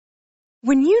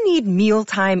When you need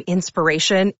mealtime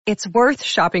inspiration, it's worth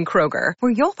shopping Kroger,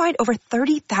 where you'll find over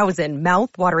 30,000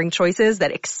 mouth-watering choices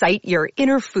that excite your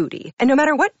inner foodie. And no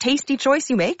matter what tasty choice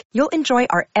you make, you'll enjoy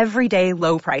our everyday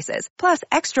low prices, plus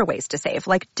extra ways to save,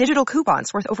 like digital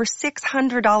coupons worth over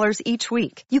 $600 each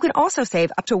week. You can also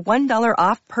save up to $1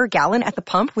 off per gallon at the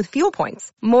pump with fuel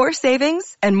points. More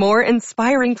savings and more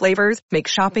inspiring flavors make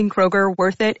shopping Kroger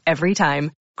worth it every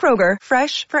time. Kroger,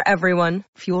 fresh for everyone.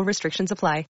 Fuel restrictions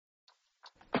apply.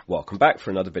 Welcome back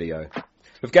for another video.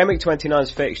 With Gameweek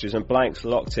 29's fixtures and blanks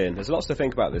locked in, there's lots to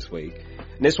think about this week.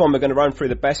 In this one we're going to run through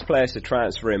the best players to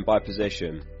transfer in by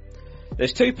position.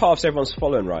 There's two paths everyone's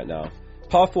following right now.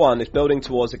 Path 1 is building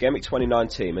towards the Gameweek 29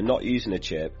 team and not using a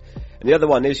chip, and the other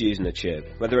one is using a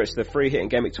chip, whether it's the free hit in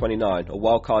Gameweek 29 or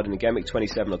wildcard in Gameweek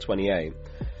 27 or 28.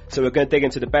 So we're going to dig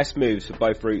into the best moves for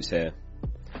both routes here.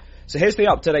 So here's the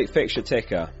up-to-date fixture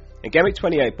ticker. In Gameweek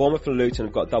 28, Bournemouth and Luton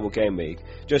have got double game week,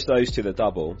 just those two the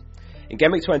double. In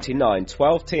Gameweek 29,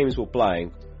 12 teams will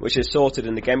blank, which is sorted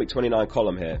in the Gameweek 29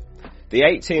 column here. The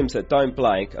 8 teams that don't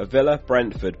blank are Villa,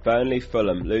 Brentford, Burnley,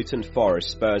 Fulham, Luton,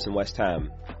 Forest, Spurs and West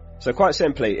Ham. So quite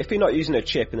simply, if you're not using a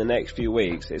chip in the next few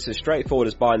weeks, it's as straightforward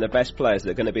as buying the best players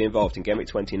that are going to be involved in Gameweek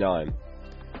 29.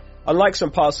 Unlike some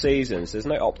past seasons, there's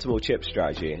no optimal chip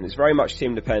strategy, and it's very much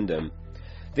team dependent.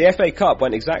 The FA Cup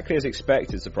went exactly as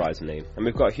expected, surprisingly, and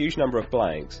we've got a huge number of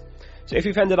blanks. So if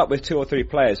you've ended up with 2 or 3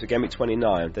 players for Gameweek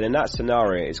 29, then in that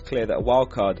scenario it's clear that a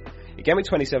wildcard in Gameweek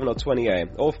 27 or 28,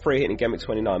 or free hit in Gameweek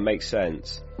 29 makes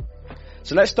sense.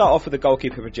 So let's start off with the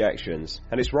goalkeeper projections,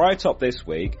 and it's right up this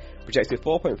week, projected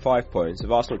 4.5 points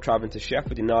with Arsenal travelling to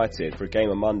Sheffield United for a game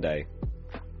on Monday.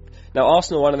 Now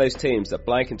Arsenal are one of those teams that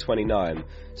blank in 29,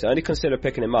 so only consider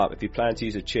picking him up if you plan to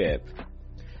use a chip.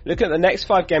 Looking at the next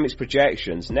 5 Gameweeks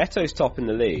projections, Neto's top in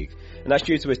the league, and that's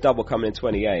due to his double coming in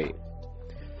 28.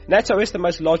 Neto is the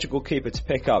most logical keeper to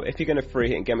pick up if you're going to free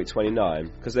hit in Gameweek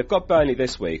 29, because they've got Burnley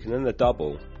this week and then the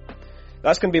double.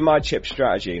 That's going to be my chip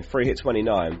strategy, free hit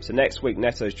 29, so next week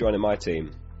Neto's joining my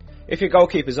team. If your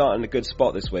goalkeepers aren't in a good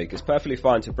spot this week, it's perfectly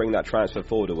fine to bring that transfer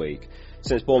forward a week,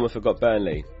 since Bournemouth have got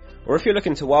Burnley. Or if you're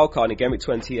looking to wildcard in Gameweek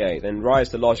 28, then Rya's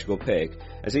the logical pick,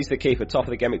 as he's the keeper top of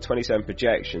the Gameweek 27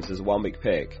 projections as a 1 week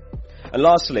pick. And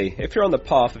lastly, if you're on the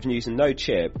path of using no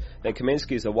chip, then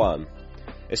Kaminsky's the one.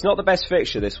 It's not the best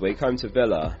fixture this week, home to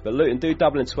Villa, but Luton do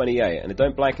double in 28 and they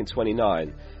don't blank in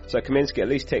 29, so Kaminsky at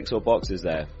least ticks all boxes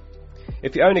there.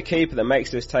 If you own a keeper that makes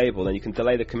this table, then you can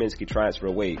delay the Kaminsky transfer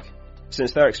a week,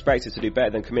 since they're expected to do better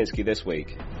than Kaminsky this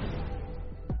week.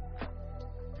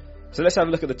 So let's have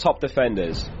a look at the top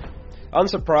defenders.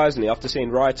 Unsurprisingly, after seeing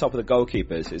Raya top of the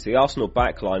goalkeepers, it's the Arsenal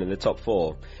backline in the top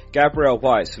 4, Gabriel,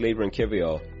 White, Saliba and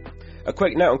Kiwior. A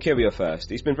quick note on Kiwior first.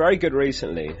 He's been very good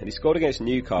recently, and he scored against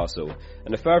Newcastle,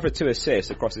 and a further 2 assists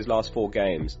across his last 4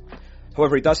 games.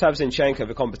 However, he does have Zinchenko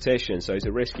for competition, so he's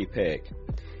a risky pick.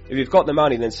 If you've got the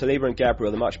money, then Saliba and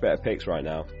Gabriel are much better picks right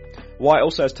now. White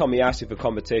also has Tomiyasu for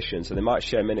competition, so they might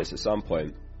share minutes at some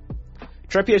point.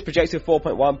 Trippier's projected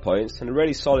 4.1 points, and a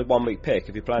really solid 1 week pick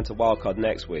if you plan to wildcard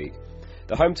next week.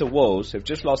 They're home to Wolves, who've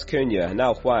just lost Cunha and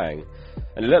now Hwang,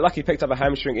 and it looked like he picked up a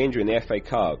hamstring injury in the FA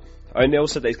Cup. O'Neill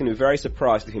said that he's going to be very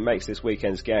surprised if he makes this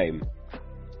weekend's game.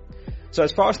 So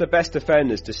as far as the best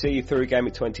defenders to see you through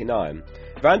Gameweek 29,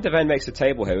 Van de Ven makes the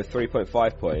table here with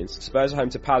 3.5 points. Spurs are home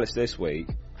to Palace this week.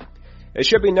 It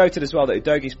should be noted as well that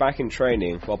Udogi's back in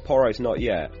training, while Porro's not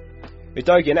yet.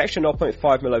 Udogi an extra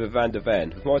 0.5 mil over Van de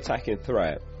Ven, with more attacking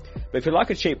threat. But if you like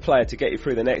a cheap player to get you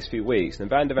through the next few weeks, then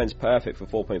Van de Ven's perfect for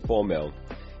 4.4 mil.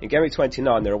 In Gameweek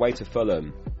 29, they're away to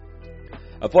Fulham.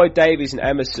 Avoid Davies and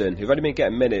Emerson, who've only been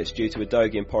getting minutes due to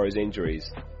Udogi and Porro's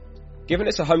injuries. Given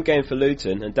it's a home game for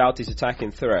Luton and Doughty's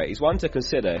attacking threat, he's one to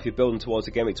consider if you're building towards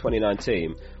a Gameweek 29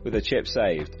 team with a chip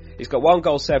saved. He's got 1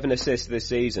 goal, 7 assists this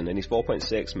season, and he's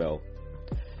 4.6 mil.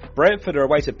 Brentford are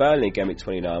away to Burnley in Gameweek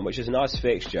 29, which is a nice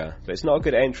fixture, but it's not a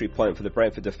good entry point for the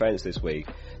Brentford defence this week.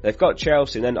 They've got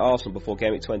Chelsea and then Arsenal before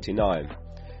Gameweek 29.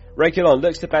 Reguilon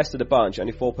looks the best of the bunch,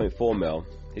 only 4.4 mil.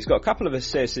 He's got a couple of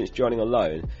assists since joining on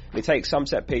loan, and he takes some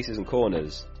set pieces and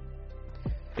corners.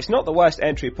 It's not the worst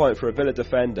entry point for a Villa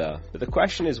defender, but the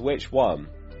question is which one?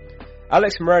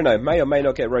 Alex Moreno may or may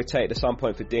not get rotated at some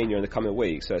point for Digne in the coming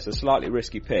week, so it's a slightly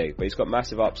risky pick, but he's got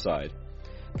massive upside.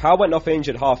 Powell went off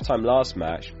injured half-time last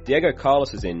match, Diego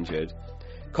Carlos is injured,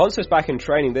 Concer's back in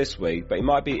training this week, but he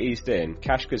might be eased in,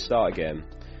 Cash could start again.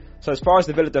 So as far as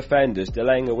the Villa defenders,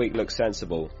 delaying a week looks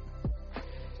sensible.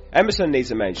 Emerson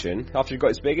needs a mention, after he got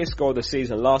his biggest score of the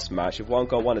season last match with 1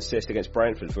 goal, 1 assist against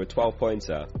Brentford for a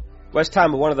 12-pointer. West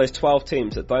Ham are one of those 12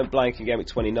 teams that don't blank in Gameweek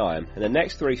 29, and the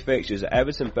next 3 fixtures are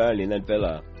Everton, Burnley and then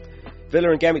Villa.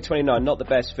 Villa in Game Week 29, not the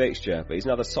best fixture, but he's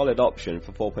another solid option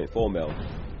for 4.4 mil.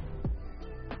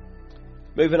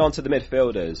 Moving on to the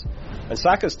midfielders, and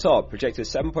Saka's top, projected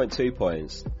 7.2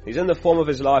 points. He's in the form of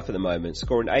his life at the moment,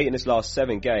 scoring 8 in his last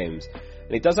 7 games,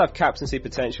 and he does have captaincy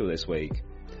potential this week.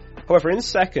 However, in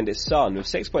second is Son with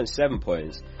 6.7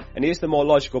 points, and he is the more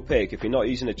logical pick if you're not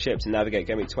using a chip to navigate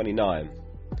Game Week 29.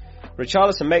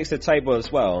 Richarlison makes the table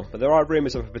as well, but there are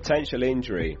rumours of a potential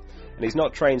injury, and he's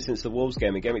not trained since the Wolves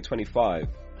game in Game Week 25.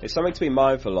 It's something to be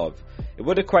mindful of. It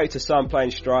would equate to Son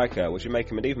playing striker, which would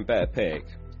make him an even better pick.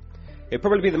 He'll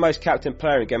probably be the most captain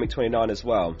player in Game Week 29 as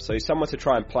well, so he's someone to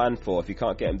try and plan for if you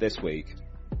can't get him this week.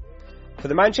 For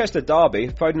the Manchester derby,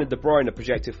 Foden and De Bruyne are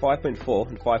projected 5.4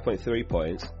 and 5.3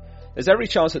 points. There's every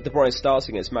chance that De Bruyne starts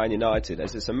against Man United,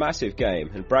 as it's a massive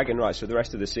game and bragging rights for the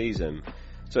rest of the season,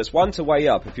 so it's one to weigh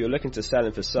up if you're looking to sell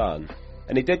him for Son.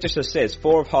 And he did just assist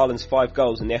 4 of Haaland's 5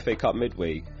 goals in the FA Cup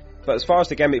midweek, but as far as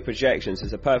the Game Week projections,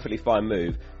 it's a perfectly fine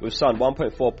move, with Son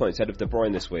 1.4 points ahead of De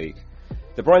Bruyne this week.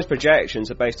 De Bruyne's projections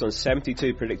are based on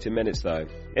 72 predicted minutes though.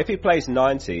 If he plays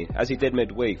 90, as he did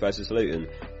midweek versus Luton,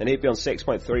 then he'd be on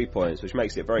 6.3 points, which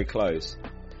makes it very close.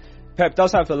 Pep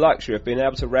does have the luxury of being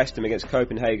able to rest him against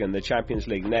Copenhagen in the Champions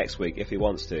League next week if he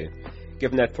wants to,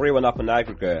 given they're 3-1 up on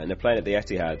aggregate and they're playing at the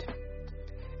Etihad.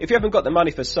 If you haven't got the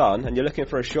money for Son and you're looking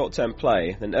for a short-term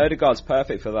play, then Ødegaard's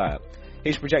perfect for that.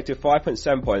 He's projected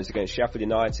 5.7 points against Sheffield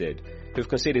United, who've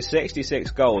conceded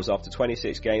 66 goals after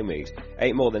 26 game weeks,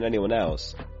 8 more than anyone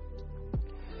else.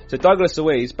 So Douglas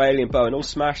Luiz, Bailey and Bowen all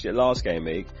smashed it last game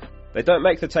week. They don't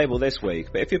make the table this week,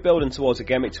 but if you're building towards a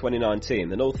Game Week 29 team,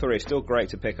 then all 3 are still great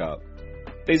to pick up.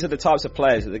 These are the types of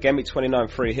players that the Game Week 29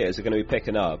 free hitters are going to be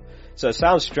picking up, so a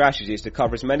sound strategy is to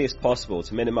cover as many as possible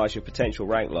to minimise your potential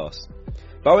rank loss.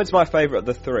 Bowen's my favourite of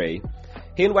the 3.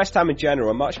 He and West Ham in general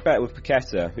are much better with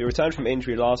Paqueta, who returned from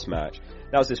injury last match.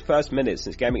 That was his first minutes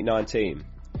since Game Week 19.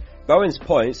 Bowen's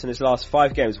points in his last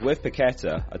 5 games with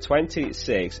Paqueta are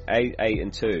 26, 8, 8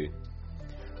 and 2.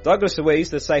 Douglas Luiz,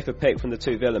 the safer pick from the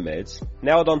 2 Villa mids,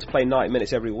 nailed on to play 90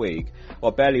 minutes every week,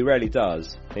 while Bailey rarely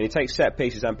does, and he takes set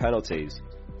pieces and penalties.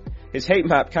 His heat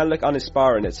map can look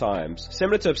uninspiring at times,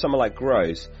 similar to someone like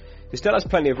Gross, who still has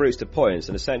plenty of routes to points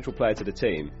and a central player to the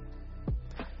team.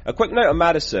 A quick note on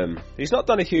Maddison. He's not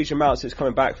done a huge amount since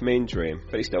coming back from injury,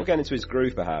 but he's still getting into his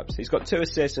groove perhaps. He's got 2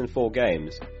 assists in 4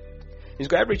 games. He's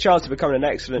got every chance of becoming an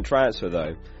excellent transfer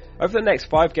though. Over the next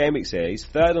 5 game weeks here, he's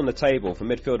 3rd on the table for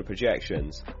midfielder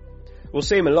projections. We'll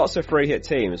see him in lots of free hit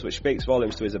teams, which speaks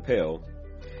volumes to his appeal.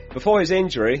 Before his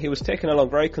injury, he was ticking along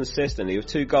very consistently with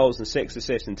 2 goals and 6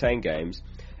 assists in 10 games,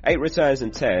 8 returns in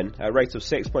 10, at a rate of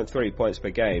 6.3 points per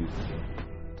game.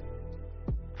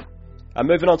 And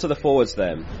moving on to the forwards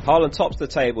then. Haaland tops the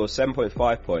table with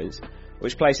 7.5 points,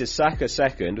 which places Saka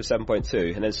second with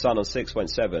 7.2 and then Son on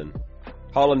 6.7.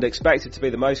 Haaland expected to be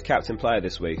the most captain player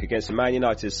this week against the Man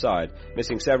United side,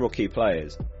 missing several key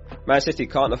players. Man City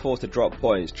can't afford to drop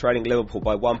points, trailing Liverpool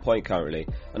by 1 point currently,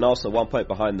 and Arsenal 1 point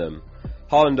behind them.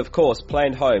 Haaland of course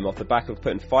playing home off the back of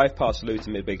putting 5 past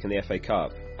Luton midweek in the FA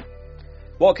Cup.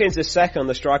 Watkins is second on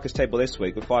the strikers table this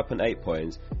week with 5.8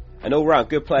 points. An all-round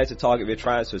good player to target with your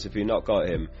transfers if you've not got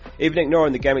him. Even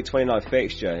ignoring the Game Week 29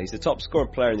 fixture, he's the top scoring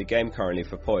player in the game currently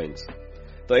for points.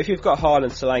 Though if you've got Haaland,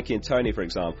 Solanke and Toney for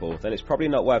example, then it's probably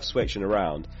not worth switching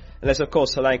around, unless of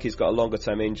course Solanke's got a longer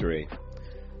term injury.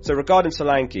 So regarding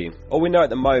Solanke, all we know at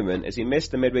the moment is he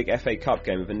missed the midweek FA Cup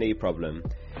game with a knee problem.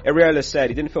 Iriola said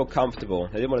he didn't feel comfortable,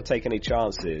 they didn't want to take any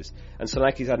chances, and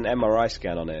Solanke's had an MRI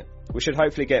scan on it. We should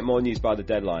hopefully get more news by the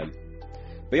deadline.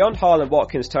 Beyond Haaland,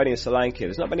 Watkins, Toney and Solanke,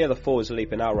 there's not many other forwards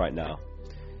leaping out right now.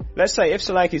 Let's say if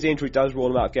Solanke's injury does rule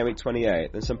him out of Game Week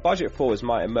 28, then some budget forwards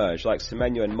might emerge like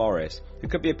Semenyo and Morris, who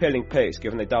could be appealing picks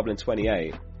given they double in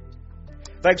 28.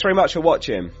 Thanks very much for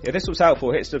watching. If this was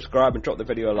helpful, hit subscribe and drop the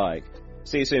video a like.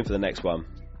 See you soon for the next one.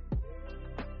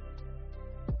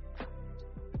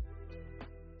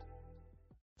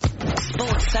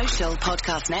 Sports Social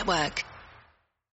Podcast Network.